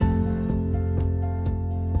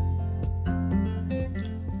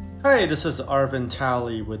Hey, this is Arvin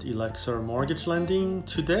Talley with Elixir Mortgage Lending.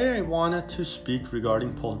 Today I wanted to speak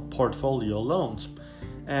regarding portfolio loans.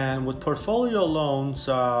 And with portfolio loans,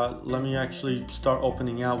 let me actually start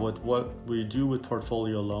opening out with what we do with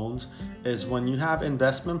portfolio loans is when you have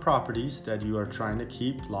investment properties that you are trying to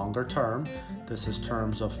keep longer term. This is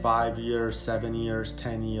terms of 5 years, 7 years,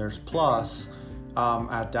 10 years plus.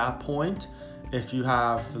 At that point, if you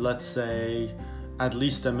have, let's say, at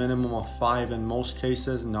least a minimum of 5 in most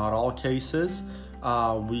cases, not all cases,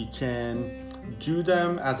 we can do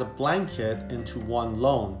them as a blanket into one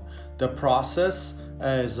loan. The process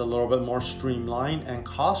is a little bit more streamlined and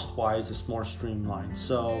cost-wise it's more streamlined.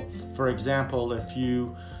 So for example, if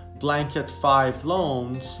you blanket 5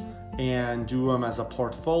 loans and do them as a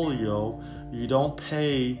portfolio, you don't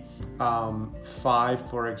pay 5,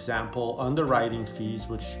 for example, underwriting fees,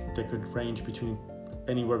 which they could range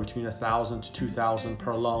anywhere between $1,000 to $2,000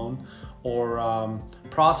 per loan, or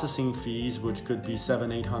processing fees, which could be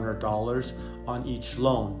 $700-800 on each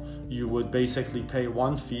loan. You would basically pay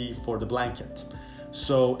one fee for the blanket.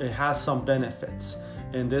 So it has some benefits.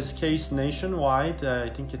 In this case, nationwide, I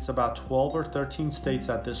think it's about 12 or 13 states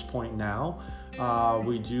at this point now.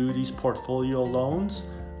 We do these portfolio loans,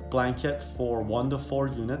 blanket for 1 to 4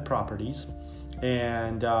 unit properties,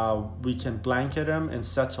 and we can blanket them in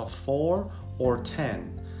sets of 4 or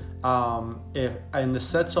 10. If in the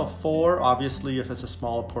sets of 4, obviously if it's a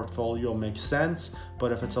smaller portfolio makes sense,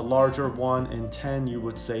 but if it's a larger one, in 10 you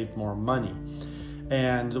would save more money.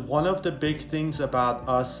 And one of the big things about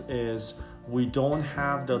us is we don't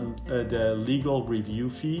have the legal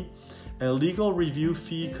review fee. A legal review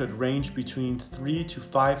fee could range between $3,000 to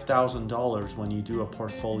 $5,000 when you do a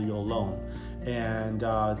portfolio loan, and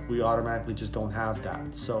we automatically just don't have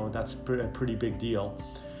that. So that's a pretty big deal.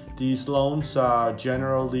 These loans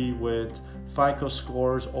generally with FICO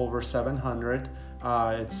scores over 700,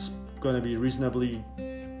 it's going to be reasonably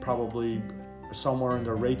probably somewhere in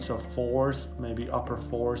the rates of 4s, maybe upper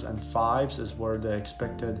 4s and 5s is where the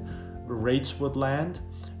expected rates would land.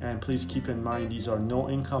 And please keep in mind these are no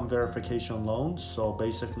income verification loans, so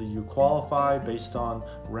basically you qualify based on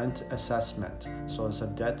rent assessment. So it's a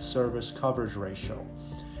debt service coverage ratio.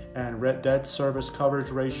 And debt service coverage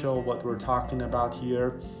ratio, what we're talking about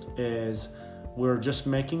here is we're just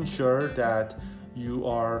making sure that you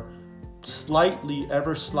are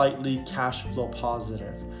ever slightly cash flow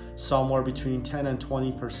positive, somewhere between 10 and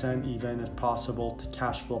 20%, even if possible, to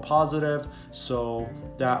cash flow positive. So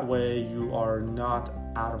that way you are not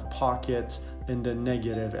out of pocket in the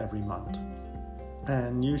negative every month.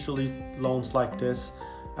 And usually loans like this,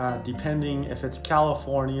 depending if it's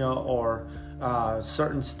California or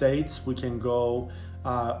certain states, we can go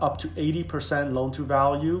up to 80% loan to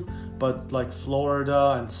value, but like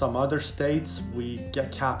Florida and some other states, we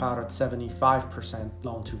get cap out at 75%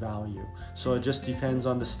 loan to value. So it just depends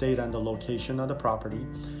on the state and the location of the property.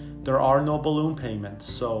 There are no balloon payments,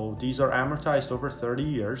 so these are amortized over 30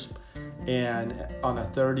 years. And on a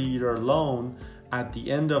 30-year loan, at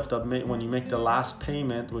the end of when you make the last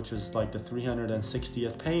payment, which is like the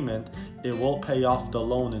 360th payment, it will pay off the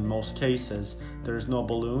loan in most cases. There's no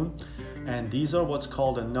balloon. And these are what's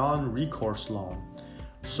called a non-recourse loan.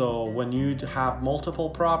 So when you have multiple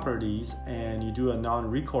properties and you do a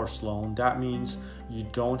non-recourse loan, that means you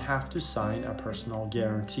don't have to sign a personal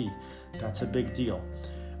guarantee. That's a big deal.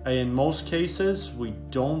 In most cases, we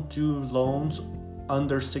don't do loans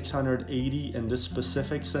under 680 in this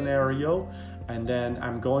specific scenario. And then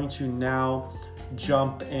I'm going to now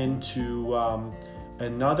jump into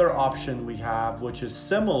another option we have, which is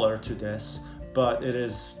similar to this, but it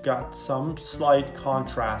has got some slight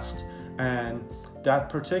contrast. And that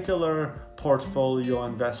particular portfolio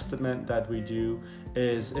investment that we do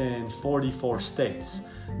is in 44 states.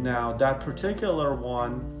 Now, that particular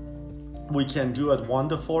one, we can do at 1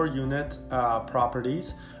 to 4 unit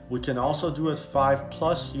properties. We can also do it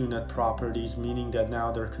 5+ unit properties, meaning that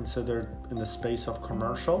now they're considered in the space of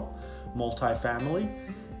commercial, multifamily.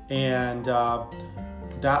 And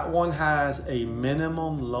that one has a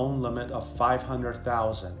minimum loan limit of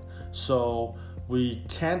 $500,000. So we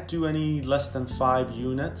can't do any less than 5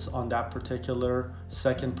 units on that particular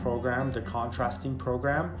second program, the contrasting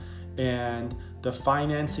program. And the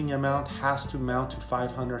financing amount has to amount to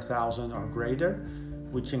 $500,000 or greater.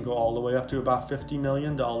 We can go all the way up to about $50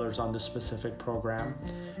 million on this specific program.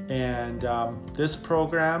 And this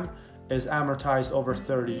program is amortized over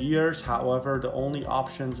 30 years. However, the only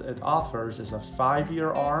options it offers is a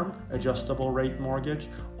 5-year ARM, adjustable rate mortgage,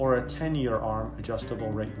 or a 10-year ARM,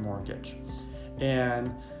 adjustable rate mortgage.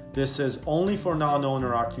 And this is only for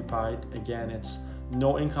non-owner occupied. Again, it's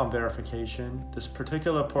no income verification. This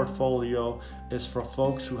particular portfolio is for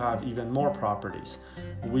folks who have even more properties.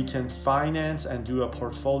 We can finance and do a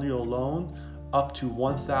portfolio loan up to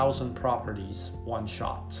 1,000 properties one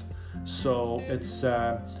shot. So it's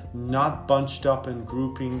not bunched up in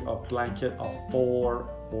grouping of blanket of 4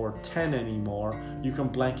 or 10 anymore. You can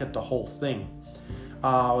blanket the whole thing.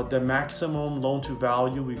 The maximum loan to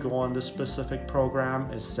value we go on this specific program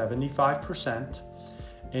is 75%.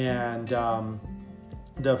 And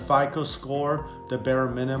the FICO score, the bare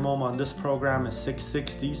minimum on this program is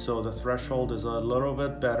 660, so the threshold is a little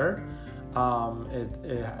bit better.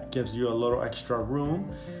 It gives you a little extra room.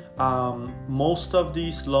 Most of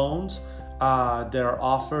these loans, they're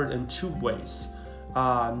offered in 2 ways.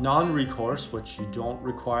 Non-recourse, which you don't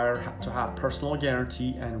require to have personal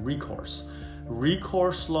guarantee, and recourse.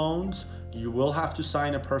 Recourse loans, you will have to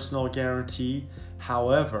sign a personal guarantee.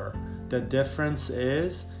 However, the difference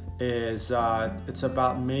is it's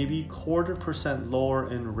about maybe 0.25% lower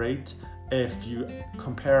in rate if you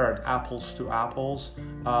compare it apples to apples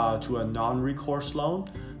to a non-recourse loan.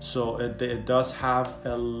 So it does have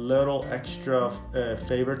a little extra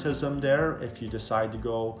favoritism there if you decide to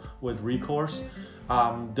go with recourse.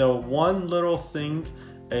 The one little thing,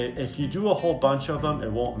 if you do a whole bunch of them,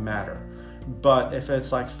 it won't matter. But if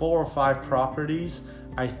it's like 4 or 5 properties,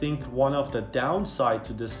 I think one of the downside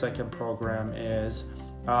to this second program is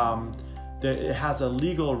it has a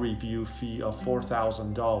legal review fee of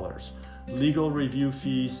 $4,000. Legal review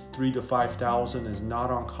fees $3,000 to $5,000 is not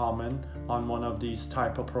uncommon on one of these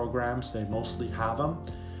type of programs. They mostly have them.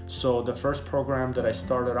 So the first program that I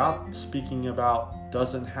started out speaking about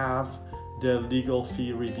doesn't have the legal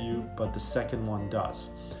fee review, but the second one does.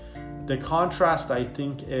 The contrast, I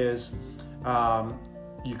think, is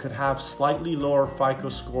you could have slightly lower FICO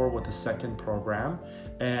score with the second program,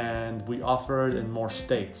 and we offer it in more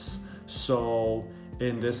states. So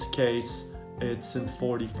in this case, it's in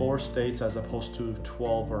 44 states as opposed to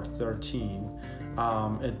 12 or 13.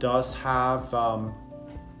 It does have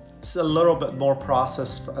it's a little bit more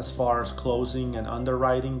process as far as closing and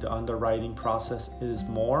underwriting. The underwriting process is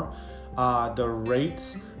more. The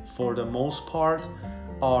rates, for the most part,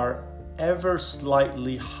 are ever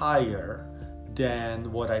slightly higher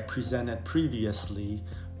than what I presented previously,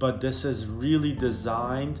 but this is really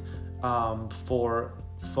designed for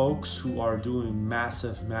folks who are doing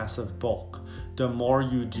massive bulk. The more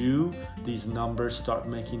you do, these numbers start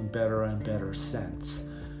making better and better sense.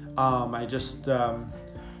 I just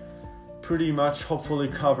pretty much hopefully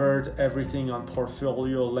covered everything on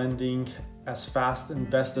portfolio lending as fast and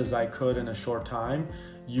best as I could in a short time.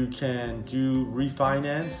 You can do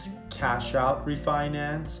refinance, cash out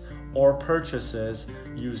refinance, or purchases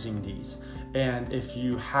using these. And if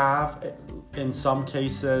you have, in some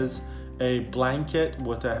cases, a blanket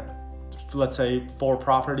with let's say 4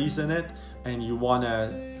 properties in it, and you want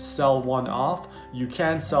to sell one off, you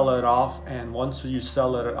can sell it off. And once you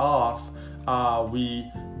sell it off, we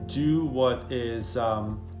do what is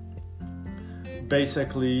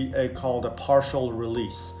basically called a partial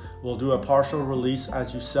release. We'll do a partial release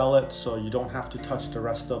as you sell it, so you don't have to touch the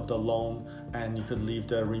rest of the loan, and you could leave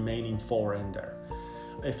the remaining 4 in there.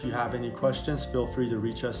 If you have any questions, feel free to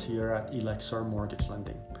reach us here at Elexor Mortgage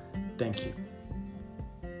Lending. Thank you.